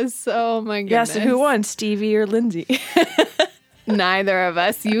ridiculous. Oh my goodness. Yeah, so who won, Stevie or Lindsay? Neither of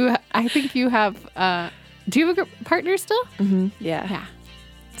us. I think you have, do you have a partner still? Yeah. Yeah.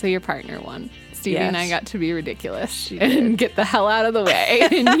 So your partner won. Stevie and I Yes. got to be ridiculous and get the hell out of the way.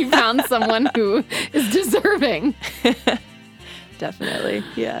 And you found someone who is deserving. Definitely.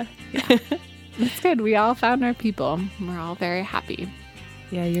 Yeah. That's good. We all found our people. We're all very happy.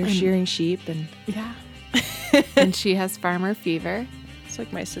 Yeah, you're shearing sheep and Yeah. And she has farmer fever. it's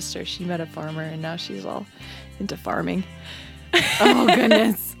like my sister. She met a farmer and now she's all into farming. Oh,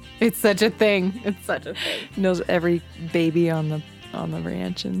 goodness. It's such a thing. It's such a thing. Knows every baby on the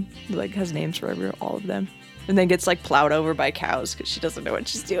ranch and like has names for all of them. And then gets like plowed over by cows because she doesn't know what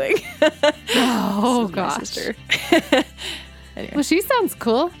she's doing. Oh, My gosh. sister. Anyway, Well, she sounds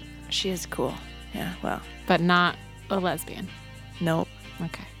cool, she is cool. Yeah, well, but not a lesbian. nope.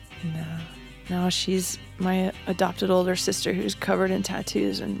 Okay. No, she's my adopted older sister who's covered in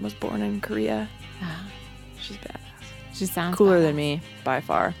tattoos and was born in Korea. Ah, She's badass. she sounds Cooler badass. than me, by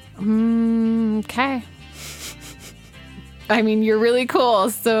far. Okay. I mean, you're really cool,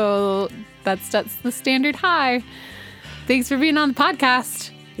 so that's the standard high. Thanks for being on the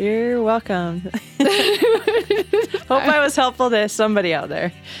podcast. You're welcome. Hope I was helpful to somebody out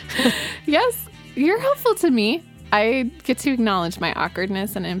there. Yes, you're helpful to me. I get to acknowledge my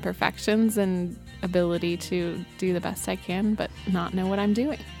awkwardness and imperfections and ability to do the best I can, but not know what I'm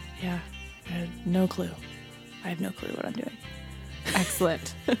doing. Yeah, I had no clue. I have no clue what I'm doing.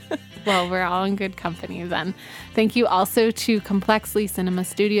 Excellent. Well, we're all in good company then. Thank you also to Complexly Cinema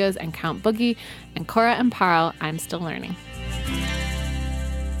Studios and Count Boogie, and Cora and Parle, I'm Still Learning.